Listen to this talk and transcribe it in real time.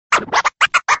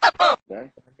Okay.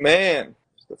 Man,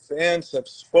 the fans have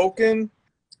spoken,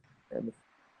 and the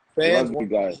fans Love you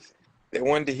guys. they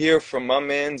wanted to hear from my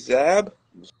man Zab.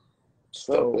 What's up,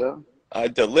 So yeah? I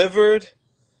delivered.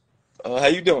 How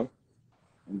you doing?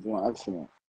 I'm doing excellent.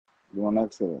 Doing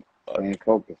excellent. Uh, Staying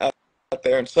focused. out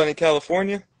there in sunny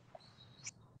California?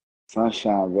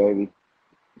 Sunshine, baby.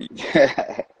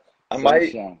 I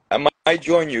might Sunshine. I might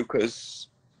join you because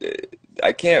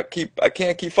I can't keep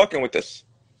fucking with this.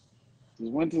 These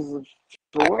winters are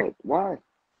for I, what? Why?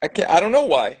 I can't. I don't know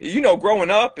why. You know, growing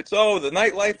up, it's the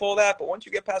nightlife, all that. But once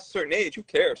you get past a certain age, who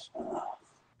cares?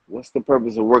 What's the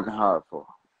purpose of working hard for?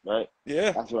 Right?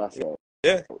 Yeah, That's what I said.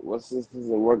 yeah. What's this is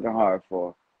working hard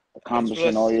for? That's what I.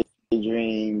 Accomplishing all your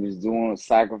dreams,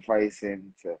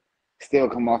 sacrificing to still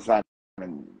come outside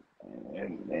and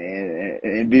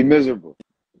and be miserable.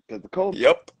 Because the cold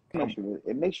Yep.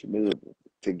 makes you miserable.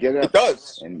 To get It up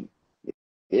does. and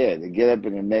to get up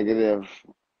in a negative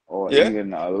or Yeah.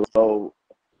 even a low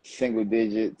single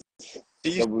digits,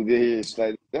 These double digits,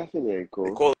 like that's really they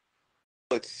cool. call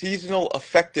it seasonal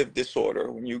affective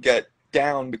disorder when you get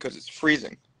down because it's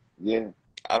freezing. Yeah,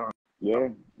 I don't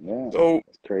know. yeah. So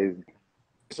It's crazy.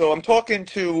 I'm talking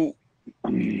to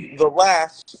the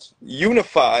last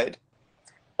unified,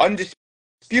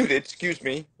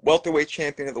 undisputed, welterweight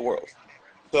champion of the world.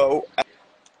 So,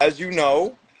 as you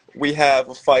know, we have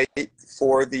a fight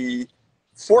for the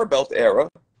 4-belt era.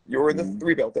 You're in the Mm-hmm.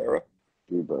 3-belt era,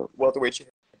 Bro. welterweight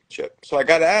championship. So I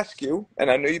got to ask you, and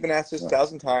I know you've been asked this Yeah.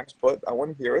 1,000 times, but I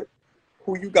want to hear it.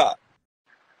 Who you got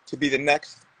to be the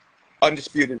next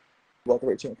undisputed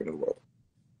welterweight champion of the world?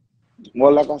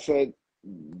 Well, like I said,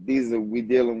 we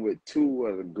dealing with two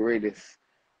of the greatest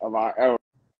of our era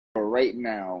right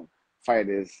now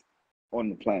fighters on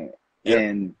the planet, Yep.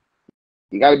 and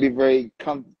you got to be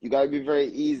you got to be very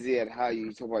easy at how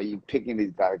you talk about you picking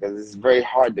these guys because it's very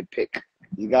hard to pick.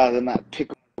 You guys are not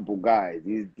pickable guys.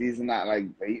 These are not like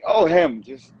him.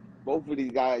 Just both of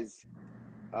these guys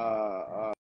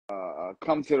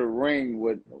come to the ring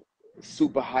with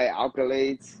super high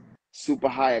accolades, super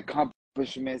high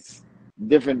accomplishments,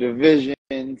 different divisions.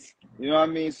 You know what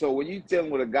I mean? So when you're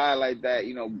dealing with a guy like that,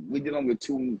 we're dealing with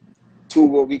two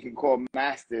what we can call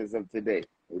masters of today.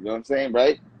 You know what I'm saying,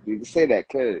 right? You can say that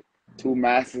clearly. Two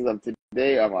masters of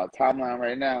today, of our timeline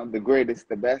right now, the greatest,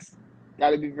 the best. Got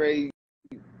to be very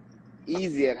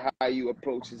easy at how you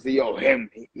approach and say,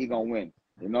 he gonna win.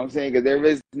 You know what I'm saying? Because there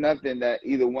is nothing that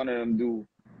either one of them do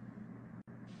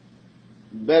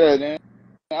better than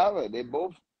the other. They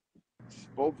both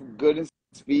good in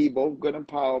speed, both good in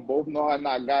power, both know how to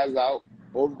knock guys out,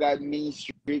 both got mean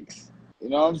streaks. You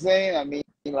know what I'm saying? I mean,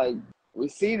 like,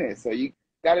 we've seen it. So you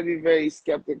got to be very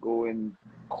skeptical and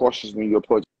cautious when you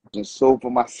approach it. So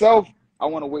for myself, I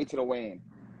want to wait till the weigh-in.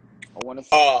 I want to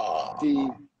see,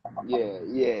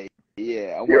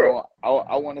 yeah. I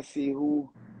want to see who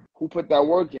put that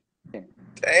work in.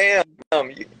 Damn,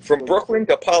 from Brooklyn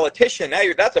to politician.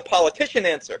 That's a politician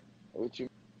answer. What you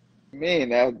mean?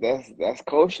 That's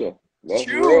kosher. That's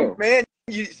Shoot, real. man.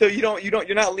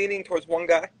 You're not leaning towards one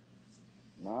guy.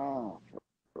 Nah,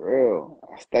 for real.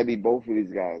 I study both of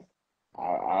these guys.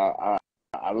 I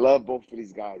love both of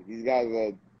these guys. These guys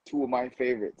are two of my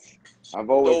favorites. I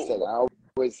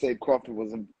always said Crawford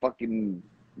was a fucking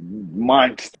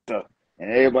monster.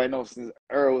 And everybody knows since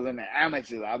Errol was in the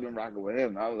amateurs, I've been rocking with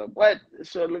him. I was like, what?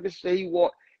 Sure, look at shit.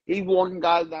 He's walking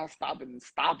guys down, stopping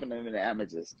them in the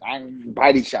amateurs.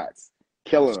 Body shots.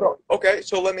 Killing them.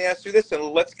 So let me ask you this, and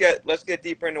let's get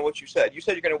deeper into what you said. You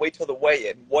said you're going to wait till the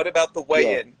weigh-in. What about the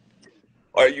weigh-in?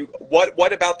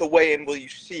 What about the weigh-in will you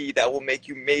see that will make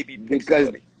you maybe pick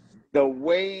somebody? The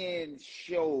weigh-in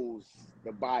shows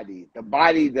the body. The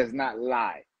body does not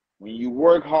lie. When you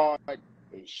work hard,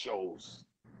 it shows.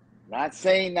 Not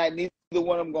saying that neither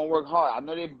one of them gonna work hard. I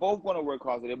know they both gonna work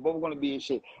hard, so they're both gonna be in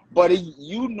shape. But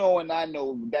and I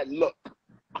know that look.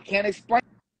 I can't explain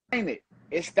it.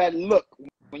 It's that look.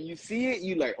 When you see it,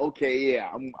 you like, okay, yeah,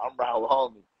 I'm right with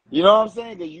homie. You know what I'm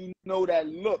saying? Because you know that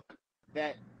look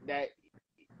that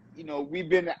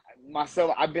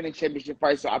I've been in championship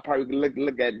fights, so I probably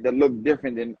look at the look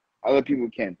different than other people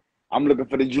can. I'm looking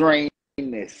for the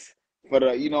drainness, for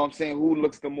the, you know what I'm saying, who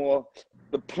looks the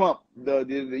plump,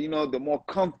 the more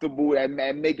comfortable at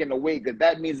making the weight, because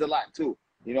that means a lot too.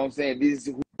 You know what I'm saying?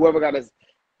 Whoever got to,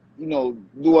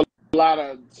 do a lot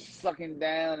of sucking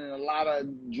down and a lot of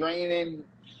draining,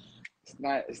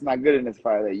 it's not good in this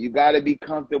fight. You got to be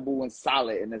comfortable and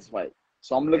solid in this fight.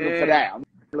 So I'm looking for that.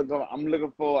 I'm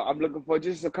looking for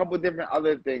just a couple different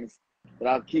other things that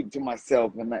I'll keep to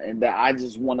myself and that I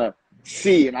just want to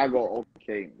see, and I go,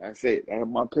 okay, that's it. That's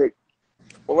my pick.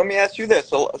 Well, let me ask you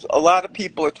this. A lot of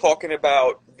people are talking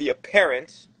about the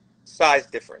apparent size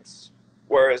difference,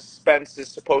 whereas Spence is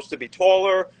supposed to be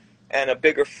taller and a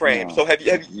bigger frame. No, So have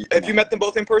you no, met them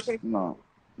both in person? no.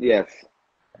 Yes,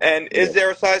 And is yes,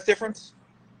 there a size difference?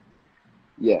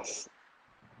 yes.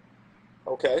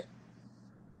 Okay.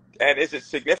 And is it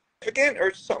significant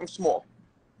or something small?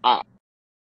 I,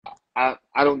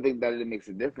 I don't think that it makes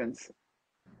a difference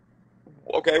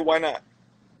Okay, why not?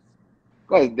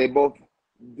 because they both,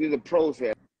 these are pros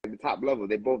here at the top level.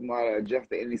 They both know how to adjust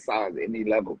to any size, any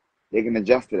level. They can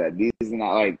adjust to that. These are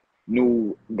not like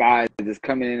new guys just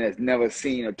coming in that's never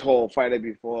seen a tall fighter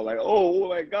before. Like, oh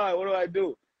my God, what do I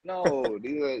do? No,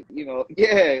 these are,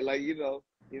 yeah, like,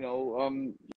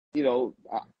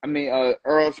 I mean,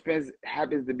 Errol Spence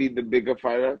happens to be the bigger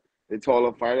fighter, the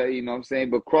taller fighter, you know what I'm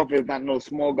saying? But Crawford is not no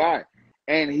small guy.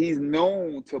 And he's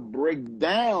known to break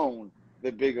down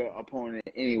the bigger opponent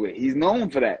anyway. He's known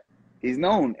for that. He's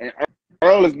known. And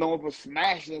Errol is known for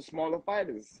smashing smaller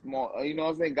fighters. You know what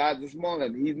I'm saying? Guys are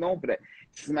smaller. He's known for that.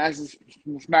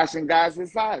 Smashing guys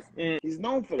his size. Mm. He's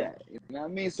known for that. You know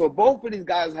what I mean? So both of these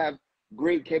guys have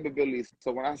great capabilities.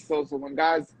 So when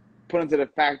guys put into the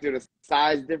factor the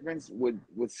size difference with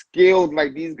skills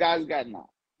like these guys got, nah,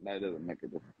 that doesn't make a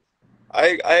difference.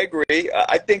 I agree.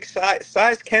 I think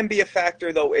size can be a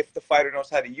factor though if the fighter knows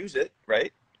how to use it,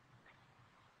 right?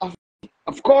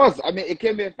 Of course, I mean it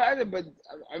can be a factor, but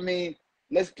I mean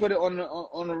let's put it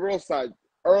on the real side.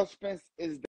 Errol Spence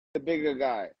is the bigger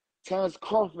guy. Terence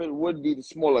Crawford would be the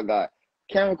smaller guy.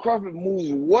 Cameron Crawford moves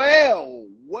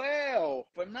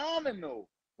phenomenal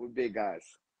with big guys.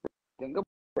 Think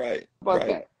Right, about right,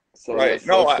 that. So right.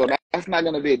 No, that's not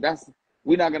gonna be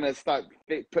we're not gonna start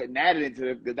putting that into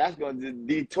it because that's gonna just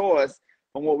detour us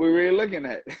from what we're really looking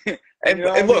at. You and know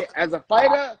what I and mean? look, As a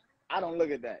fighter, I don't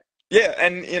look at that. yeah,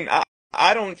 and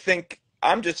I don't think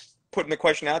I'm just putting the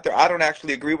question out there. I don't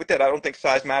actually agree with that. I don't think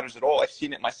size matters at all. I've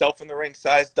seen it myself in the ring.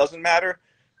 Size doesn't matter.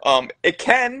 It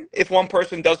can if one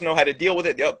person doesn't know how to deal with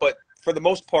it, yeah, but for the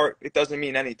most part, it doesn't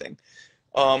mean anything.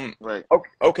 Right.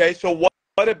 Okay, so what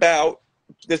about,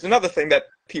 there's another thing that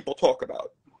people talk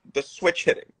about, the switch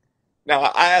hitting. Now,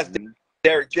 I asked Mm-hmm.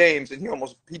 Derek James, and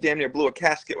he damn near blew a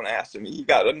casket when I asked him. He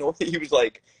got annoyed. He was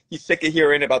like, he's sick of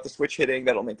hearing about the switch hitting.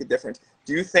 That'll make a difference.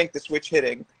 Do you think the switch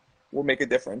hitting will make a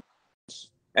difference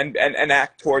and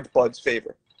act towards Bud's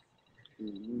favor?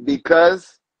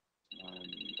 Because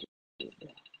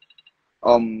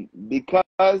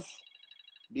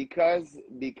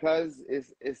because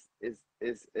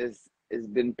it's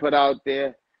been put out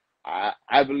there.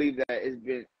 I believe that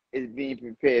it's being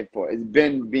prepared for. It's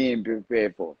been being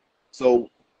prepared for. So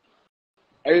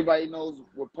everybody knows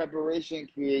what preparation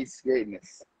creates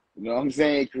greatness. You know what I'm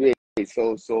saying? Creates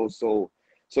now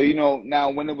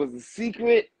when it was a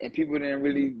secret and people didn't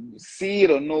really see it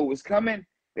or know it was coming,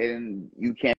 then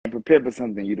you can't prepare for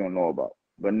something you don't know about.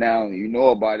 But now you know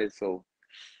about it, so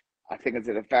I think it's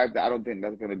the fact that I don't think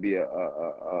that's going to be a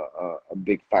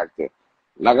big factor.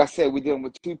 Like I said, we're dealing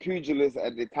with two pugilists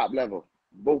at the top level.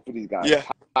 Both of these guys, Yeah,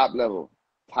 top level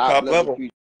top level.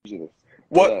 pugilists.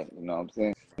 What? Yeah, you know what I'm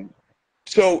saying?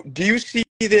 So, do you see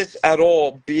this at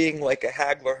all being like a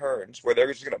Hagler Hearns, where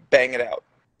they're just gonna bang it out?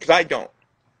 Because I don't.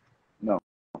 No,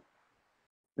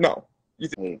 No. You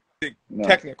hey, think no,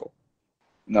 technical?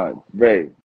 no,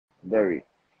 very, very.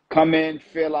 Come in,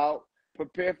 fill out,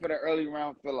 prepare for the early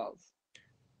round fill outs.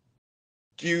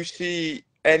 Do you see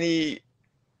any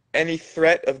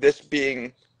threat of this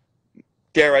being,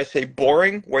 dare I say,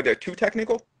 boring, where they're too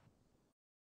technical?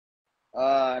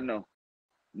 No,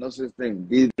 no such thing.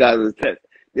 These guys are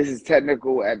this is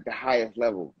technical at the highest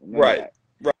level. Remember Right, that.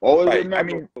 right, Always right. I remember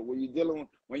mean, when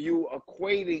you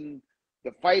equating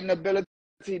the fighting ability,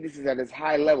 this is at its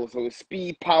high level. So it's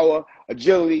speed, power,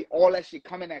 agility, all that shit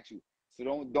coming at you. So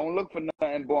don't look for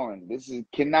nothing boring. This does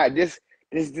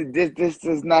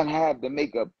not have the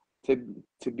makeup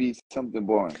to be something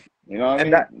boring. You know what I and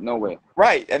mean? that No way.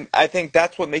 right, and I think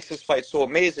that's what makes this fight so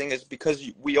amazing is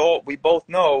because we both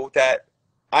know that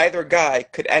either guy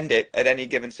could end it at any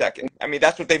given second. I mean,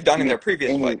 that's what they've done in their Any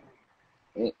previous fight.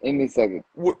 any any second.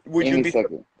 Would you Any be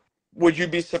second. would you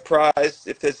be surprised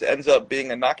if this ends up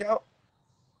being a knockout?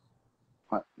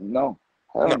 No. No.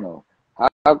 Hell no.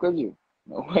 How could you?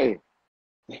 No way.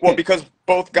 Well, because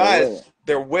both No way. guys,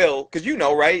 their will, because you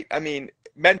know, right? I mean,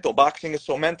 mental boxing is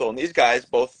so mental, and these guys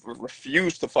both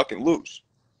refuse to fucking lose.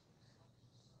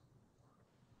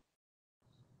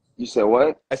 You said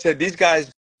what? I said these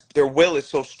guys, their will is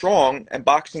so strong, and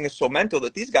boxing is so mental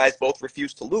that these guys both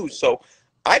refuse to lose. So,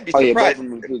 I'd be Oh yeah, both surprised. of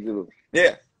them refuse to lose.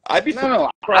 Yeah, I'd be No,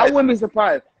 I surprised. wouldn't be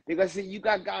surprised because see, you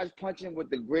got guys punching with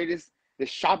the greatest, the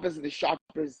sharpest of the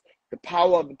sharpest, the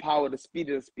power of the power, the speed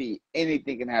of the speed.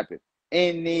 Anything can happen.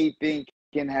 Anything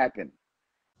can happen.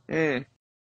 Mm.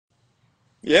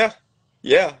 Yeah.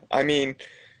 Yeah. I mean,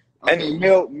 I and mean,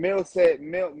 Mill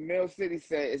City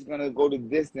said it's gonna go the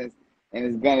distance, and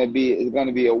it's gonna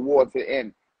be a war to the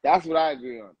end. That's what I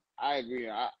agree on. I agree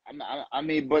on. I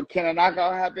mean, but can a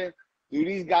knockout happen? Do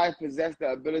these guys possess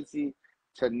the ability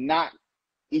to knock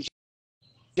each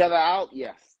other out?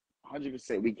 Yes,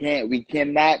 100%. We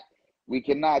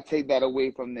cannot take that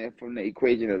away from the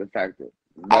equation of the factor.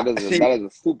 I That is a see. that is a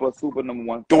super number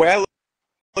one The way factor.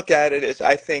 I look at it is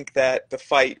I think that the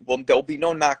fight there'll be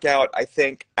no knockout. I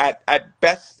think at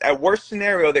worst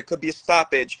scenario there could be a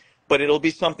stoppage, but it'll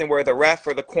be something where the ref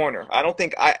or the corner. I don't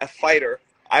think either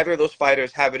of those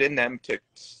fighters have it in them to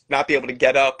not be able to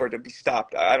get up or to be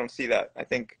stopped. I don't see that. I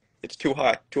think it's too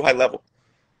high level.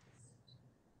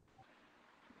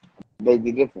 Beg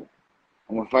the difference.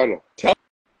 I'm a fighter. Tell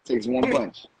Takes one me.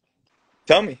 punch.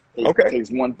 Tell me. It Okay. takes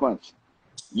one punch.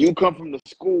 You come from the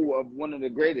school of one of the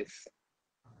greatest.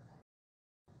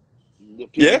 The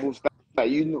people Yeah. who start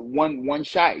you one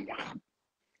shot.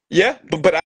 Yeah.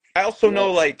 But I also Yeah.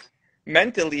 know like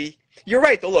mentally. You're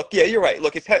right. Though. Look. Yeah. You're right.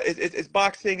 Look. It's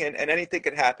boxing and anything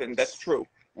can happen. That's true.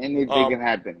 Anything can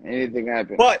happen. Anything can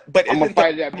happen. But I'm a isn't the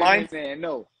fighter that been in mind? there and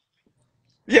know.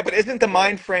 Yeah, but isn't the Go ahead.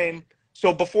 mind frame?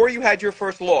 So before you had your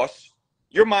first loss,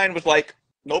 your mind was like,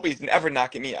 nobody's ever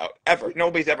knocking me out, ever.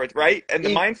 Nobody's ever, right? And the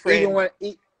E- mind Even frame, when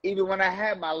e- even when I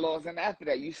had my loss and after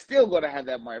that, you still gotta have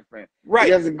that, my friend. It right,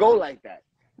 doesn't go like that. It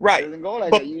right. doesn't go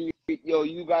like that. But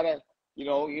You gotta,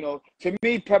 to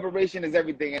me, preparation is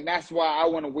everything, and that's why I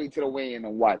want to wait till the weigh-in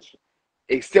and watch.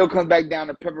 It still comes back down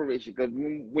to preparation because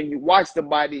when you watch the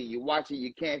body, you watch it,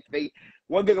 you can't fake.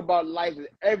 One thing about life is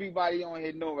everybody on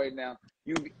here know right now,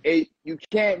 you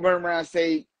can't run around and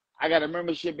say, I got a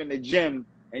membership in the gym,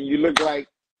 and you look like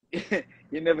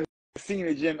you never seen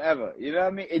a gym ever. You know what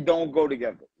I mean? It don't go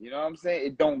together. You know what I'm saying?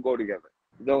 It don't go together.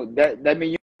 That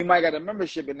means you might got a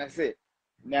membership and that's it.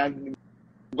 Now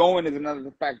going is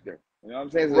another factor. You know what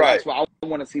I'm saying? So right, that's why I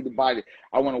want to see the body.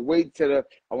 I want to wait till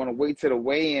the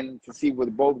weigh-in to see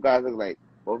what both guys look like.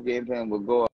 Both game plan will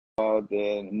go out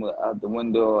there out the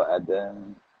window at the.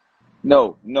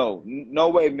 No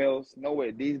way, Mills. No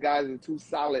way. These guys are too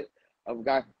solid of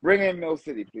guys. Bring in Mill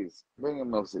City, please. Bring in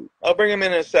Mill City. I'll bring him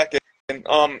in a second.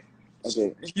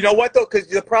 Okay. You know what though? Because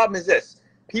the problem is this: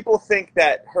 people think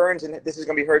that Hearns and this is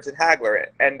going to be Hearns and Hagler,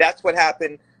 and that's what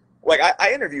happened. Like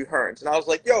I interviewed Hearns, and I was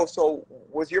like, "Yo, so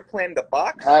was your plan to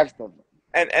box?" Ask them.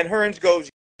 And Hearns goes,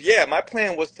 "Yeah, my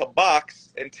plan was to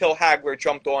box until Hagler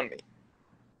jumped on me."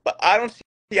 But I don't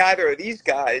see either of these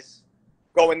guys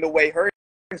going the way Hearns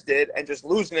did and just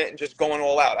losing it and just going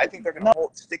all out. I think they're going to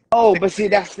stick. Oh, Stick but see,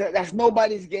 that's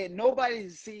nobody's game. You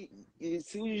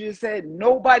see what you just said.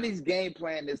 Nobody's game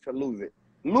plan is to lose it.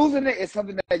 Losing it is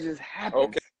something that just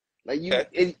happens. Okay. Like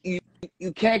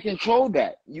you can't control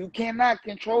that. You cannot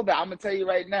control that. I'm gonna tell you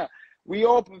right now. We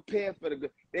all prepare for the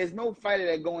good. There's no fighter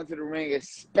that go into the ring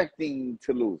expecting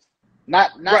to lose.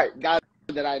 Not Right. guys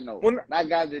that I know. Well, Not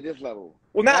guys at this level.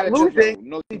 well, Not not at this losing, level.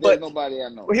 No, there's but nobody I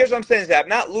know. well, here's what I'm saying, Zab.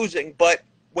 Not losing, but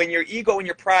when your ego and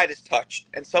your pride is touched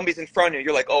and somebody's in front of you,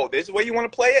 you're like, oh, this is where you want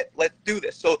to play it? Let's do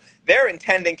this. So they're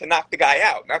intending to knock the guy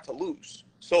out, not to lose.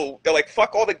 So they're like,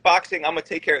 fuck all the boxing. I'm going to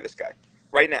take care of this guy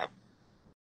right now.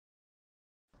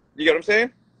 You get what I'm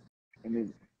saying?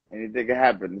 Anything can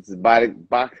happen. This is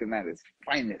boxing at its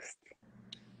finest.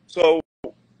 So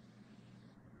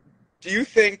do you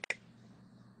think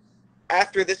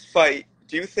after this fight,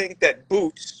 do you think that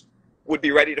Boots would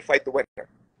be ready to fight the winner?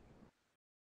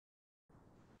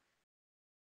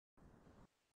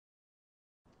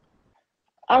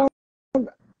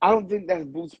 I don't think that's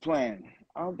Boots' plan.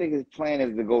 I don't think his plan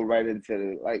is to go right into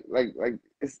the like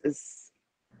it's.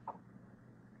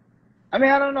 I mean,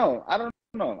 I don't know.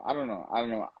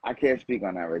 I can't speak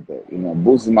on that right there.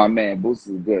 Boots is my man. Boots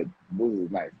is good. Boots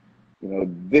is nice.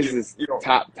 This is You don't.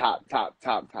 top.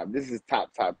 This is top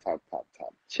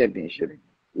championship, You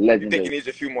think he legendary needs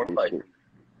a few more fights? shit.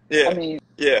 Yeah. I mean,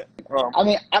 Yeah.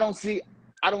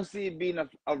 I don't see it being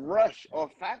a rush or a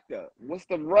factor. What's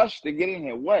the rush to get in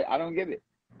here? What? I don't get it.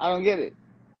 I don't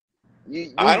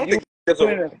think there's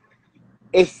a.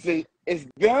 It's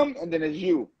them and then it's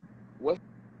you. What's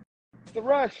the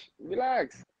rush?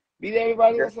 Relax. Beat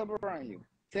everybody else up around you.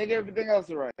 Take everything else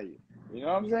around you. You know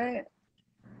what I'm saying?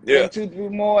 Yeah. 2, 3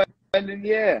 more, and then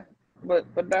yeah. But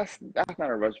that's not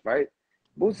a rush fight.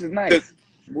 Boots is nice.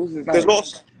 Boots is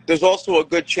nice. There's also a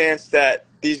good chance that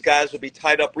these guys will be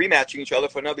tied up rematching each other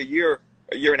for another year,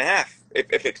 a year and a half,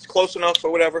 if it's close enough or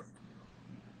whatever.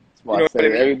 That's why I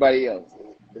say everybody else.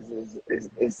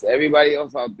 It's everybody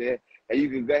else out there that you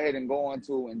can go ahead and go on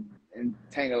to and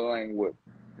tangle along with.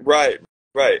 Right,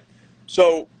 right.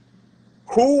 So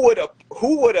who would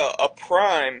a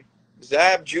prime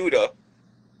Zab Judah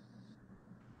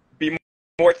be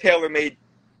more tailor made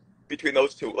between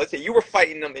those two? Let's say you were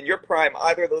fighting them in your prime,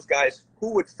 either of those guys,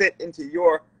 who would fit into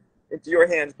your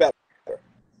hands better?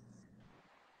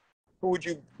 Who would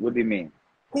you What do you mean?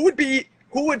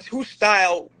 whose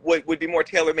style would be more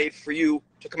tailor made for you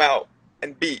to come out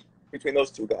and beat between those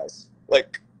two guys?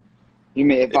 Like, You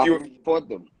mean if if I you fought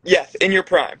them? yes, in your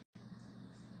prime.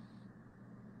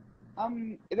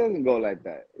 It doesn't go like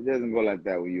that. It doesn't go like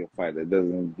that when you're a fighter. It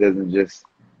doesn't just,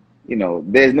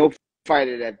 there's no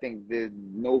fighter that thinks there's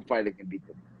no fighter can beat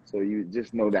them. So you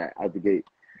just know that out the gate.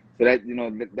 So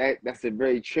that's a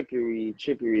very trickery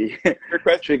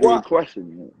Well,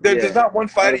 question. there's Yeah. not one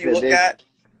Like fighter I you said, look at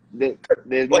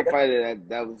there's no like fighter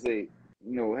that would say,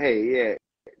 hey, yeah,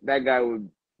 that guy would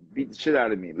beat the shit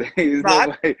out of me. It's no, I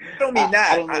nobody. don't mean I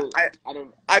that. don't know. I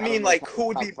I don't mean know like who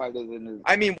would top be fighters in this.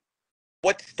 I mean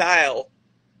what style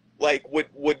like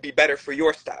would be better for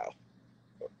your style?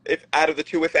 If out of the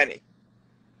two, if any.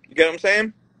 You get what I'm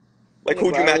saying? Like Yeah,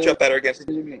 who'd but you match up better against? what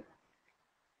do you mean?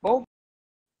 Both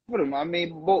of them. I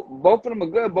mean, both of them are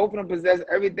good. Both of them possess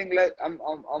everything. Like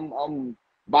I'm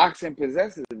boxing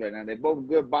possesses right now. They're both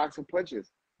good boxing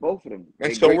punchers. Both of them. And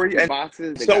They're so great were you and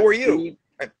boxers. They so got were you. speed.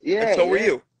 And Yeah, so were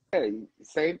yeah. you.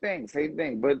 Same thing.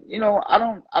 But I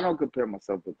don't compare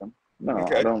myself with them. No, I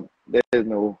Okay. don't. There's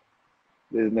no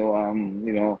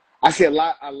I see a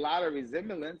lot of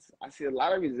resemblance. I see a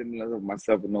lot of resemblance of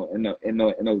myself in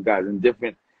those guys in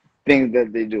different things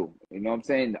that they do. You know what I'm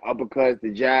saying? The uppercuts, the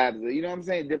jabs, you know what I'm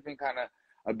saying? Different kind of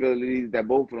abilities that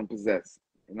both of them possess.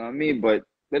 You know what I mean? But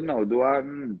no, do I?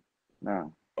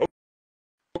 No. I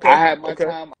Okay. had my Okay.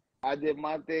 time. I did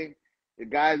my thing. The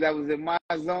guys that was in my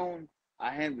zone,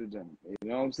 I handled them. You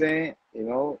know what I'm saying?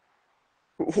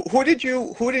 Who did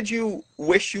you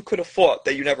wish you could have fought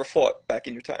that you never fought back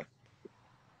in your time?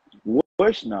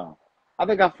 Bush, no. I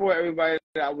think I fought everybody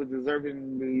that I was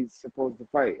deservingly supposed to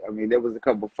fight. I mean, there was a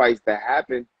couple fights that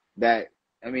happened that,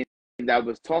 I mean, that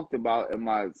was talked about in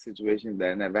my situation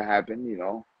that never happened.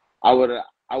 I would have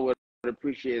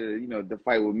appreciated, the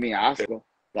fight with me and Oscar.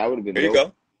 That would have been There you dope.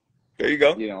 go. There you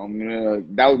go.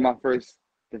 That was my first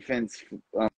defense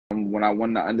when I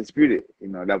won the undisputed.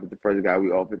 That was the first guy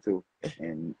we offered to,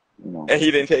 and And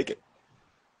he didn't take it.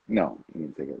 no, he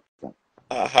didn't take it. So.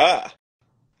 Aha.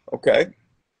 Okay.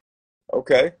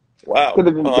 Okay. Wow. Could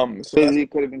have been So that's busy,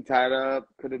 could have been tied up,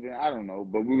 could have been, I don't know.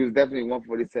 But we was definitely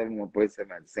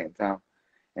 147 at the same time.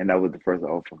 And that was the first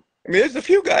offer. I mean there's a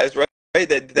few guys, right,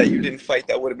 that you didn't fight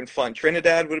that would have been fun.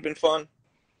 Trinidad would have been fun.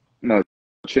 No,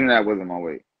 Trinidad wasn't my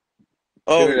weight.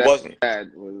 Oh, he Trinidad wasn't.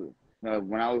 was no,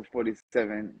 when I was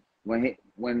 47, when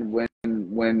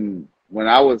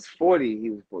I was 40, he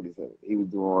was 47. He was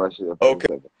doing all that shit at Okay.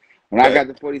 47. When I got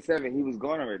to 47, he was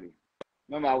gone already.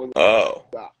 Remember, Oh.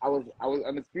 I was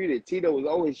undisputed. Tito was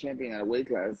always champion at a weight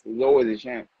class. He was always a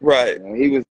champ. Right. He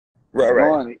was Right.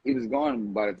 gone. He was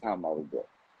gone by the time I was there.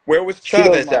 Where was Tito's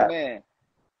Chavez my at? man.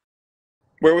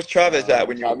 Where was Chavez at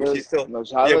when was he Chavez, still? no, Yeah,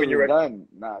 Chavez when you was were. done.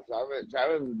 Nah,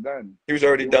 Chavez was done. He was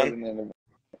already He done. wasn't in the.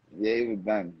 Yeah, he was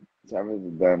done. Chavez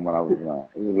was done when I was around.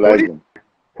 He was a Who did legend.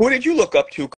 who did you look up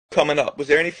to coming up? Was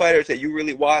there any fighters that you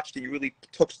really watched and you really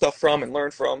took stuff from and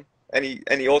learned from? Any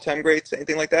all time greats?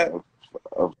 Anything like that?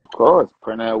 Of course,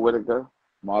 Pernell Whitaker,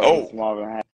 Oh,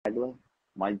 Marvin Hagler,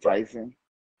 Mike Tyson,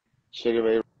 Sugar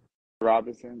Ray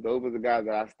Robinson. Those were the guys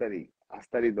that I studied. I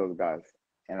studied those guys,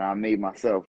 and I made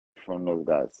myself from those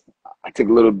guys. I took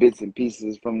little bits and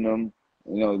pieces from them.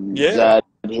 yeah. Jab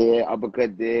here,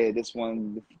 uppercut there. This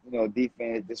one,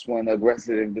 defense. This one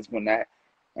aggressive, and this one that.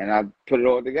 And I put it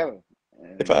all together,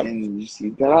 If I'm and you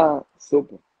see, ta-da,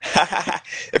 super.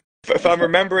 if I'm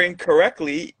remembering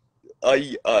correctly,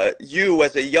 you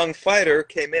as a young fighter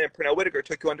came in and Pernell Whitaker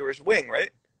took you under his wing,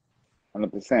 right?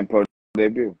 100% pro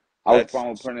debut. I was That's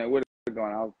from Pernell Whitaker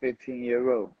when I was 15 years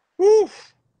old. woo.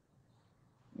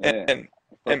 Yeah. And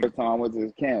First time I went to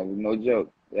his camp, it was no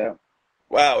joke. Yeah.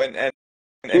 wow, and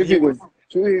Sweet he Pea was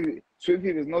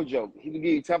was no joke. He would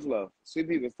give you tough love. Sweet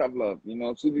Pea was tough love.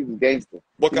 Sweet Pea was gangster.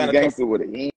 what He was kind of tough? gangster with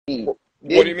it.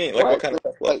 What do you mean? Like what What? kind of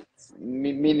tough love? Like,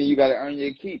 meaning you got to earn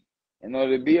your keep. In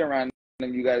order to be around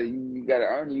them, you got to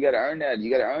earn that. You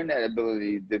got to earn that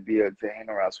ability to be able to hang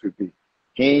around Sweet Pea.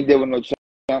 He ain't dealing with no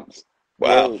chumps.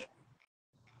 Wow.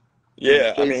 Yeah,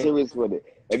 I Straight mean, serious with it.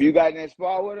 If you got in that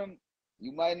spar with him,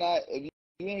 you might not. If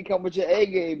you ain't come with your A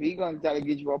game, he gonna try to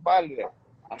get you up out of there.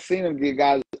 I seen him get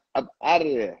guys up out of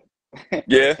there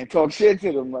yeah. and talk shit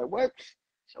to them. Like, what?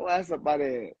 Show ass up out of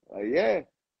here. Like, yeah,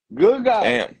 good guys,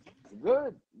 Damn.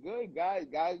 good. good guys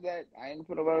that I ain't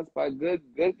put a lot of spot. Good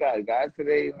guys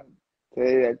today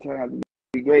that turned out to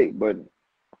be great. But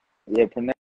yeah,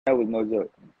 Pernell was no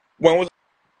joke. When was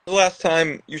the last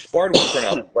time you sparred with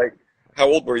Purnell? Like, how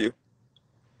old were you?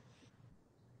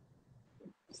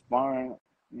 Sparring,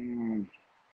 I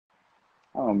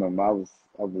don't remember.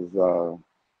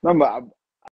 Remember I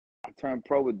turned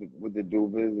pro with the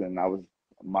Duvers, and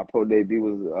my pro debut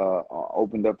was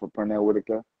opened up for Pernell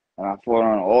Whitaker, and I fought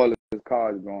on all of his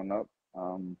cards growing up.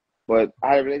 But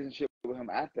I had a relationship with him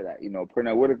after that.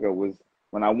 Pernell Whitaker was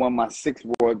when I won my sixth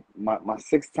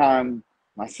time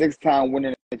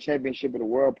winning the championship of the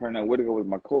world. Pernell Whitaker was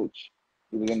my coach.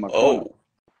 He was in my corner. Oh,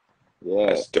 Yeah,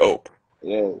 that's dope.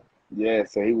 yeah, yeah.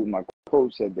 So he was my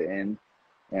coach at the end,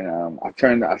 and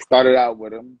I started out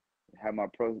with him, had my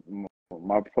pro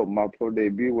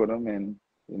debut with him, and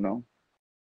you know,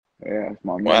 yeah, that's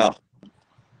my man. Wow,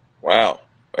 wow.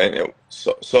 And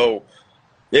so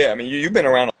yeah, I mean, you've been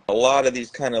around a lot of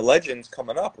these kind of legends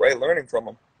coming up, right? Learning from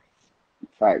them.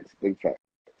 Facts, big facts.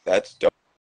 That's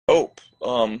dope.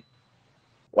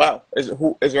 Wow. Is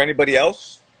there anybody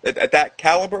else at that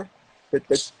caliber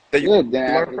that you Yeah, then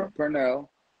learned after from? Purnell,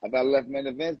 after I left main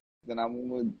events, then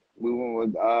we went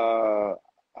with I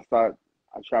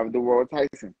traveled the world with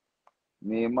Tyson,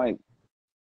 me and Mike.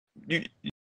 You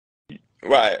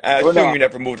right. I Well, assume no, you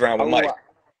never moved around I with went Mike. with,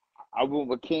 I went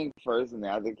with King first, and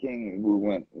then after King,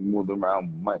 we moved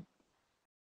around with Mike.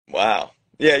 Wow.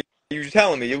 Yeah, you were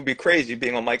telling me it would be crazy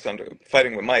being on Mike's under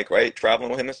fighting with Mike, right? Traveling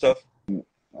with him and stuff.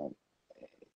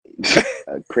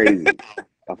 Crazy.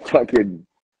 A fucking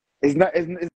it's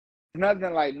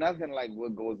nothing like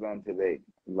what goes on today.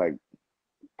 Like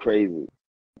crazy,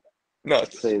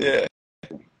 Nuts. crazy. Yeah.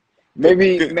 Good.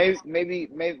 Maybe Good. maybe maybe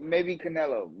maybe maybe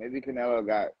Canelo. Maybe Canelo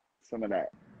got some of that.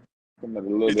 Some of the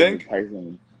little You bit of think?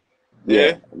 Tyson. Yeah,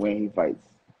 Yeah. when he fights.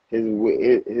 His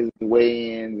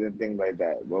weigh-ins and things like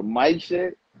that. But Mike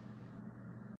shit,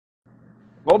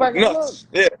 go back and look. Nuts.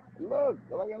 Yeah. Go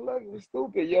back and look. It was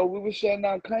stupid. Yo, we was shutting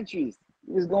down countries.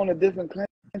 We was going to different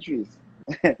countries.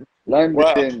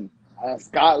 Wow. London,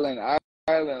 Scotland,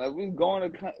 Ireland. Like we was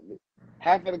going to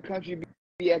half of the country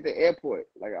be at the airport.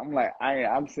 Like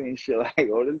I'm seeing shit like,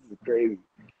 oh, this is crazy.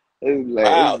 This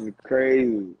Wow. is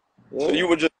crazy. So Yeah. you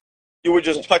would Yeah.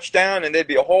 just touch down and there'd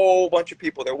be a whole bunch of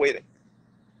people there waiting.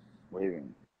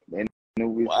 Waiting. They knew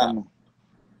we was Wow. coming.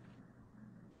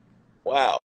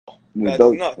 Wow. It was That's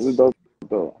dope. It was nuts. dope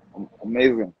though.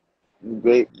 Amazing. It was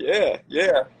great. Yeah,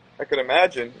 yeah. I could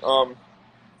imagine.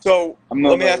 So I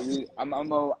let me remember ask. I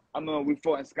remember we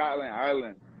fought in Scotland,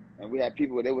 Ireland, and we had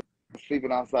people they were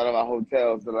sleeping outside of our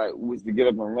hotels. So like we used to get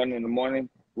up and run in the morning.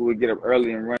 We would get up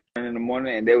early and run in the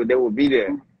morning, and they would be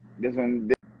there. This one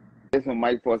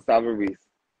Mike fought Salvaris.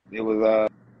 It was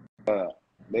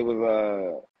they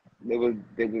was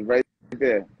they was right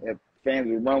there. And fans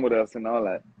would run with us and all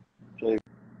that. Crazy.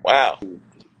 Wow,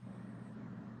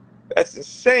 that's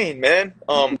insane, man.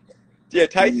 Yeah,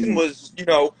 Tyson Mm, was,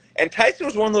 and Tyson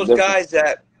was one of those different. guys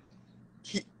that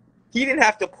he he didn't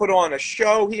have to put on a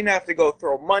show. He didn't have to go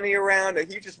throw money around.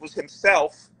 He just was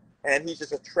himself, and he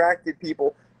just attracted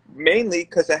people mainly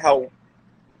because of how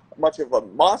much of a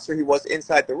monster he was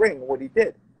inside the ring. What he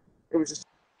did, it was just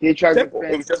He attracted simple. It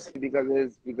fans was just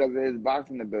because of his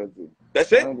boxing ability.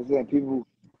 that's it. 100%.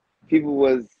 People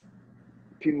was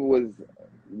people was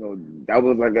that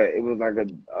was like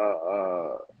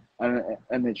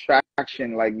an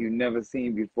attraction like you never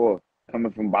seen before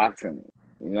coming from boxing.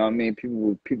 You know what I mean?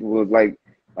 People was like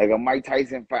a Mike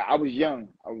Tyson fight. I was young.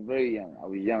 I was very young. I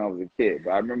was young. I was a kid,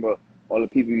 but I remember all the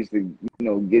people used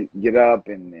to get up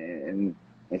and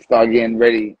start getting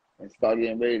ready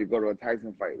to go to a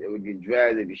Tyson fight. They would get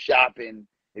dressed. They'd be shopping.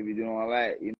 They'd be doing all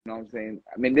that. You know what I'm saying?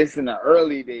 I mean, this in the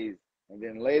early days. And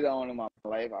then later on in my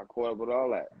life, I caught up with all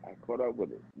that. I caught up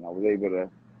with it, and I was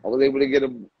able to get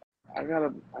I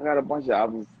got a bunch of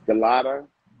albums. Galata,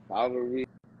 Alvarez,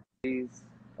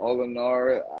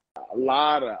 Olenora, a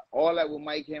lot of all that when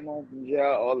Mike came home from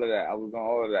jail. All of that, I was on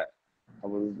all of that. I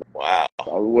was Wow. I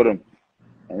was with him,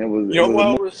 and it was You it know was who a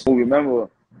I movie. was? Remember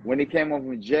when he came home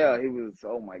from jail? He was,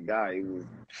 oh my God, he was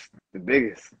the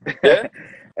biggest. Yeah,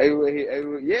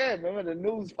 Yeah, remember the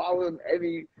news followed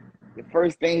him the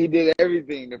first thing he did,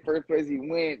 everything. The first place he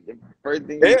went, the first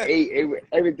thing he yeah, ate,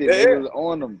 everything. yeah, It yeah, was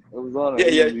on him. It was on him.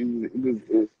 yeah,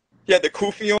 yeah. He had the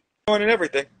kufi on and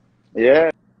everything. Yeah,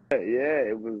 yeah.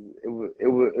 It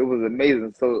was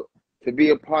amazing. So to be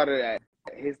a part of that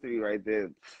history right there,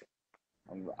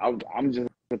 I'm just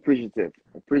appreciative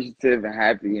and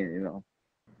happy, and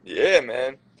Yeah,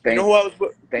 man. You know thank, who I was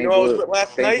with? You know who I was thankful, with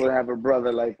last thankful night? to have a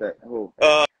brother like that. Who?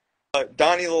 Uh,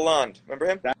 Donnie Lalonde. Remember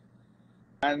him?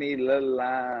 Donnie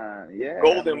Lalonde. Yeah, I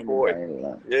Golden remember boy. Donnie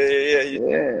Lalonde. Yeah.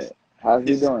 Yeah. How's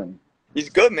he He's doing? he's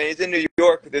good, man. He's in New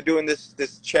York. They're doing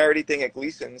this charity thing at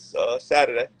Gleason's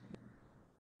Saturday.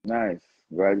 Nice.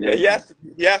 Yeah, Congratulations.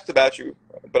 he asked about you,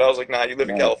 but I was like, nah, you live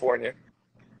in Nice. California.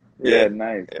 Yeah, Yeah,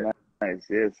 nice, yeah, nice.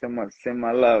 Yeah, send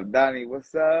my love. Donnie,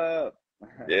 what's up?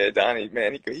 yeah. Donnie,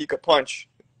 man, he could punch.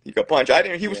 He could punch. I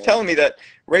didn't. He was Yeah. telling me that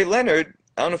Ray Leonard.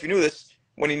 I don't know if you knew this.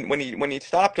 When he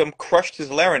stopped him, crushed his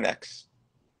larynx,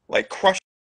 like crushed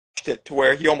it to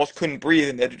where he almost couldn't breathe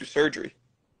and they had to do surgery.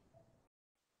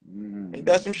 He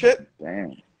does some shit.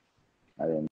 Damn. I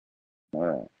didn't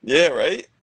know Yeah, right.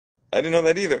 I didn't know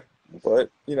that either. But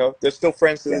they're still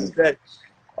friends to this that. day.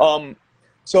 Um,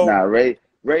 so Nah, Ray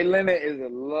Leonard is a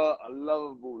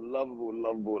lovable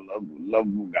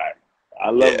guy. I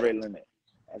love yeah, Ray Leonard.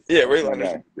 yeah. That's Ray my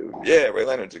Leonard's a guy. good dude. Yeah, Ray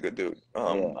Leonard's a good dude.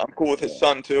 Yeah, I'm cool with his yeah.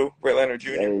 son too, Ray Leonard Jr.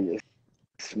 Hey,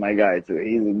 it's my guy too.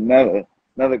 He's another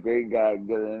great guy,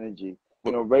 good energy.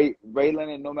 You know, Ray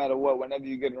Leonard, no matter what, whenever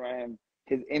you get around him,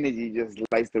 his energy just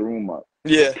lights the room up.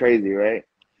 It's Yeah, crazy, right?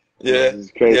 yeah,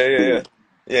 It's crazy. yeah.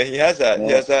 Yeah, he has that. He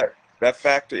Yeah, has that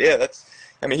factor. Yeah, that's.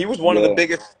 I mean, he was one of the yeah.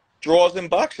 biggest draws in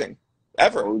boxing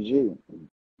ever. OG,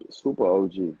 super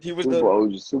OG, He was super the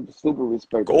OG, super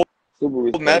respected, gold super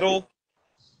respected. medal.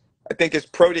 I think his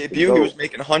pro The debut, he was GOAT.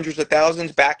 making hundreds of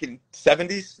thousands back in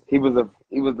 '70s. He was the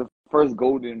first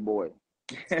golden boy.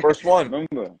 First one.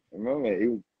 Remember,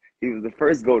 he was the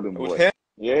first golden It was boy. him.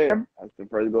 Yeah, that's the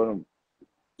first golden.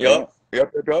 Yeah,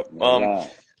 Yep. yeah.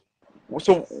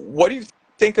 So what do you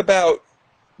think about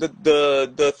the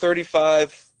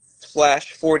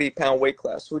 35/40 pound weight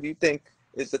class? Who do you think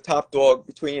is the top dog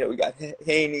between, we got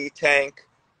Haney, Tank,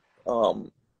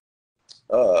 um,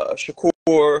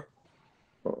 Shakur?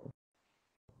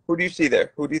 Who do you see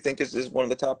there? Who do you think is one of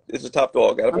the top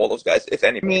dog out of all those guys, if I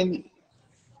anybody? mean,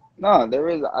 no, there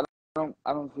is. I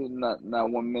don't see not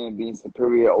one man being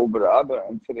superior over the other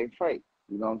until they fight.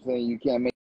 You know what I'm saying? You can't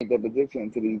make that prediction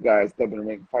until these guys step in the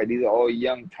ring and fight. These are all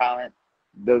young talent,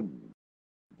 the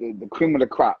the cream of the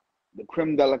crop, the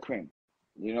creme de la creme.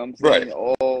 You know what I'm Right. saying?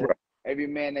 All every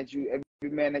man that you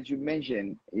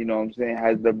mentioned, you know what I'm saying,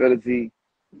 has the ability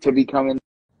to become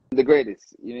the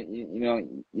greatest. You know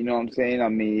what I'm saying? I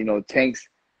mean, Tank's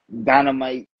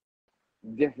dynamite,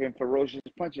 different ferocious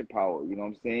punching power. You know what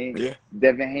I'm saying? Yeah.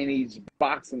 Devin Haney's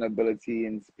boxing ability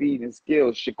and speed and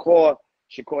skill. Shakur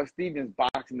Stevens'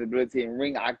 boxing ability and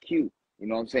ring IQ. You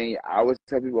know what I'm saying? I always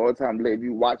tell people all the time, if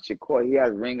you watch Shakur, he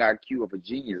has ring IQ of a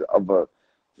genius, of a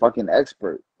fucking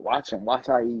expert. Watch him. Watch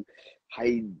how he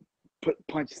put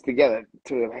punches together,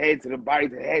 to the head, to the body,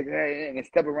 to the head, and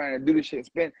step around and do the shit,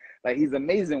 spin. Like, he's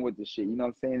amazing with the shit. You know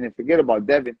what I'm saying? And forget about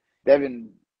Devin.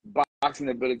 Devin boxing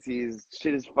abilities,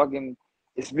 shit is fucking.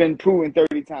 It's been proven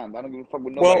 30 times. I don't give a fuck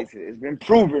what nobody Well, says. It's been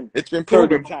proven it's been 30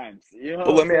 proven. times. You know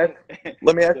But what I'm saying?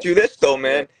 let me ask you this though, Yeah.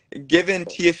 man. Given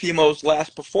Tiafimo's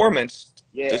last performance,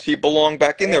 Yeah. does he belong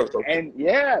back in there with those? And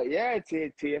yeah,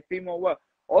 Tiafimo. Well,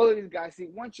 all of these guys, see,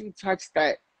 once you touch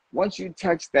that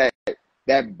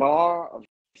bar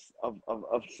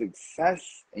of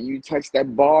success, and you touch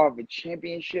that bar of a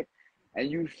championship, and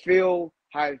you feel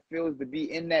how it feels to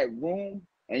be in that room,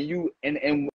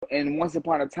 and once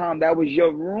upon a time that was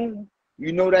your room,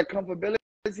 that comfortability,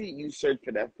 you search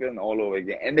for that feeling all over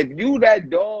again. And if you that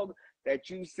dog that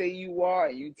you say you are,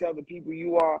 and you tell the people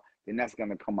you are, then that's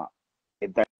gonna come out.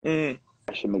 If that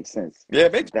should make sense. Yeah,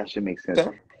 it makes That should make sense.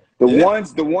 sense. The Yeah.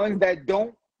 ones that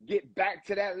don't get back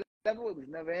to that level, it was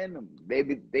never in them.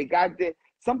 They got there.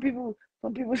 Some people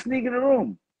sneak in the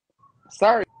room.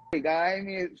 Sorry, guy. I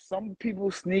mean, some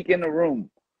people sneak in the room.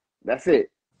 That's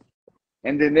it.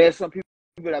 And then there's some people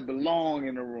that belong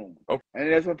in the room. Okay.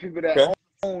 And there's some people that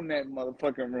own that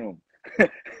motherfucking room.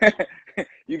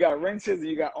 You got renters and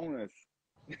you got owners.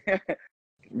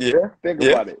 Yeah. Think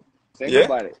about it. Think Yeah.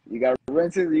 about it. You got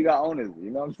renters, you got owners. You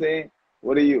know what I'm saying?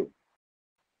 What are you?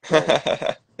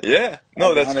 Yeah.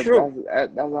 No, that's true.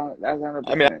 That's 100%.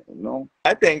 I mean, You know?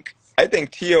 I think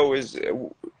Tio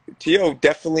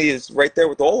definitely is right there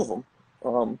with all of them.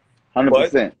 100%.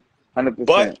 100%.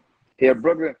 But He a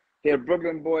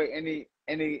Brooklyn boy. Any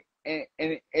can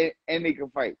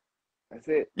fight. That's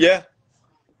it. yeah.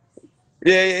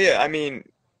 I mean,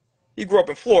 he grew up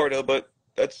in Florida, but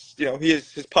that's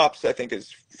his pops, I think,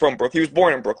 is from Brooklyn. He was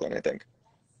born in Brooklyn, I think.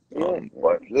 Yeah.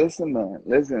 But Listen, man.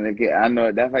 Listen. Again, I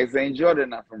know that's like saying Jordan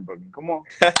not from Brooklyn. Come on.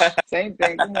 Same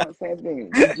thing. Come on. Same thing.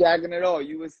 You jacking it all.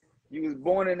 You was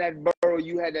born in that borough.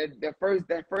 You had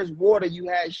that first water you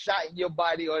had shot in your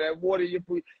body, or that water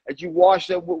that you washed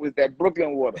up with, was that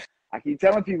Brooklyn water. I keep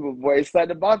telling people, boy, it's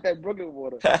something about that Brooklyn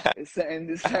water. It's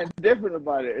something different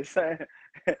about it.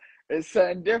 It's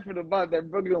something different about that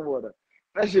Brooklyn water,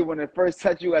 especially when it first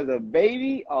touch you as a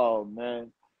baby. Oh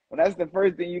man, when that's the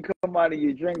first thing you come out and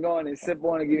you drink on and sip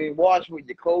on and get washed with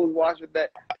your clothes washed with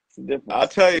that, it's a I'll difference.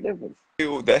 tell It's a difference.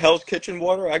 you, the Hell's Kitchen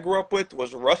water I grew up with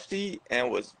was rusty and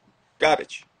was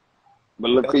garbage. But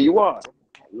look who That's, you are.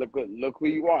 Look who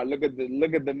you are. Look at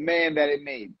the man that it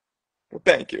made.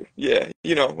 thank you. Yeah,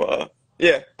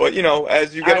 yeah. But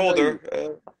as you get I know you.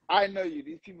 older, I know you.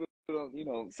 These people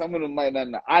don't, some of them might not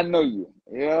know. I know you.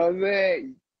 You know what I'm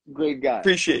saying? Great guy. You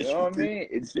appreciate know you, what I mean?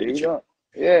 appreciate you.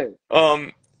 Yeah.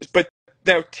 Um, but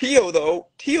now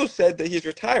Tio said that he's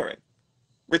retired.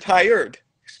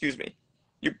 Excuse me.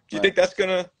 You Right. think that's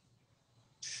gonna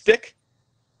stick?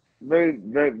 Very,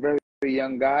 very, very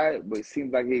young guy, but it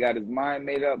seems like he got his mind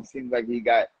made up. Seems like he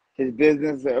got his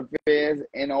business affairs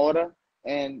in order.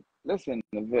 And listen,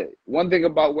 one thing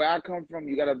about where I come from,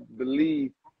 you gotta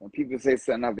believe when people say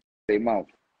something out their mouth.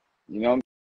 You know what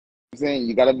I'm saying?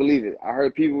 You gotta believe it. I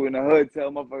heard people in the hood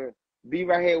tell motherfucker, "Be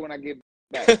right here when I get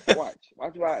back." Watch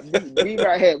why. Be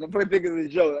right here. Motherfucker think it's a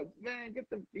joke. Like, man, get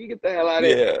the hell out of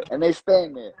here. Yeah, And they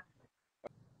stand there.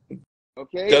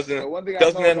 Okay. doesn't So one thing I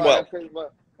doesn't know end about well. that place,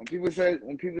 but when people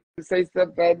say stuff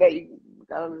like that, you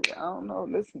gotta, I don't know.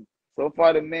 Listen. So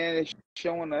far, the man is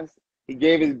showing us. He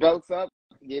gave his belts up.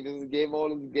 Gave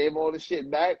all the shit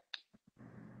back.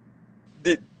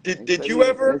 Did And did he did said you he.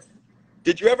 ever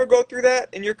did you ever go through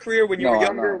that in your career when you were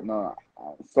younger? No.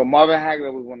 So Marvin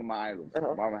Hagler was one of my idols.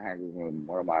 Uh-huh. Marvin Hagler was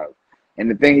one of my idols. And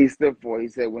the thing he stood for, he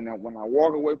said, when I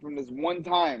walk away from this one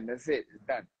time, that's it. It's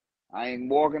done. I ain't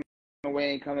walking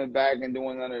away, ain't coming back and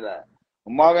doing none of that.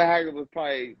 Well, Marvin Hagler was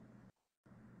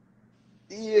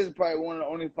he is probably one of the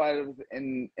only fighters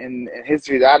in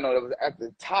history that I know that was at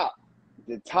the top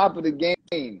of the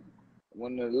game,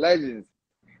 one of the legends.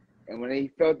 And when he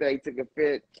felt that he took a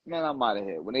fit, man, I'm out of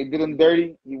here. When they did him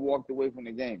dirty, he walked away from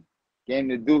the game. Game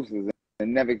the deuces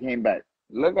and never came back.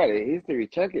 Look at it. History.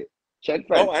 Check it. Check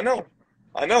Oh, facts.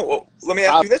 I know. Well, let me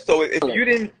ask Solid. you this though: if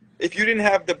you didn't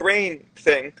have the brain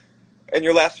thing in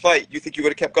your last fight, you think you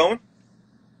would have kept going?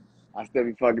 I still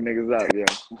be fucking niggas up, yo.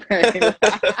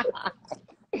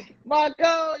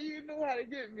 Marco, you knew how to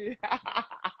get me.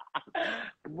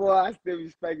 Boy, I still be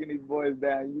spanking these boys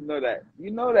down. You know that.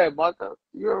 You know that, Marco.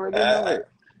 You already know Uh, it.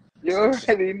 You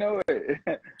already know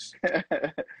it.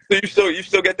 so you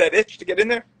still get that itch to get in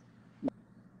there?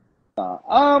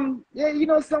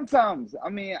 Yeah, sometimes. I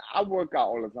mean, I work out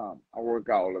all the time.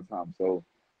 So,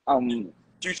 Do you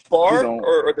you spar know,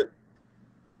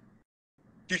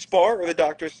 do you spar or the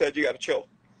doctor said you got to chill?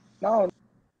 no,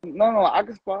 no, I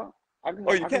can spar. Oh,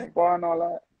 you I can can. spar and all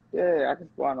that. Yeah, I can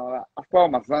spar and all that. I spar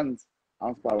with my sons. I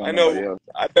don't spar with I nobody know. else.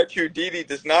 I bet you Dee Dee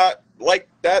does not like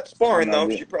that I'm sparring not though.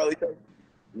 doing. She probably does.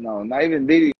 No, not even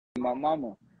Didi. My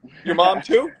mama. Your mom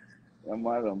too? My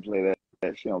mom don't play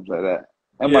that. She don't play that.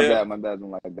 And Yeah. my dad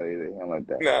don't like that either. He don't like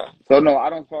that. Nah. So no, I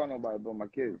don't spar nobody but my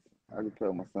kids. I just play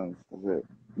with my sons. That's it.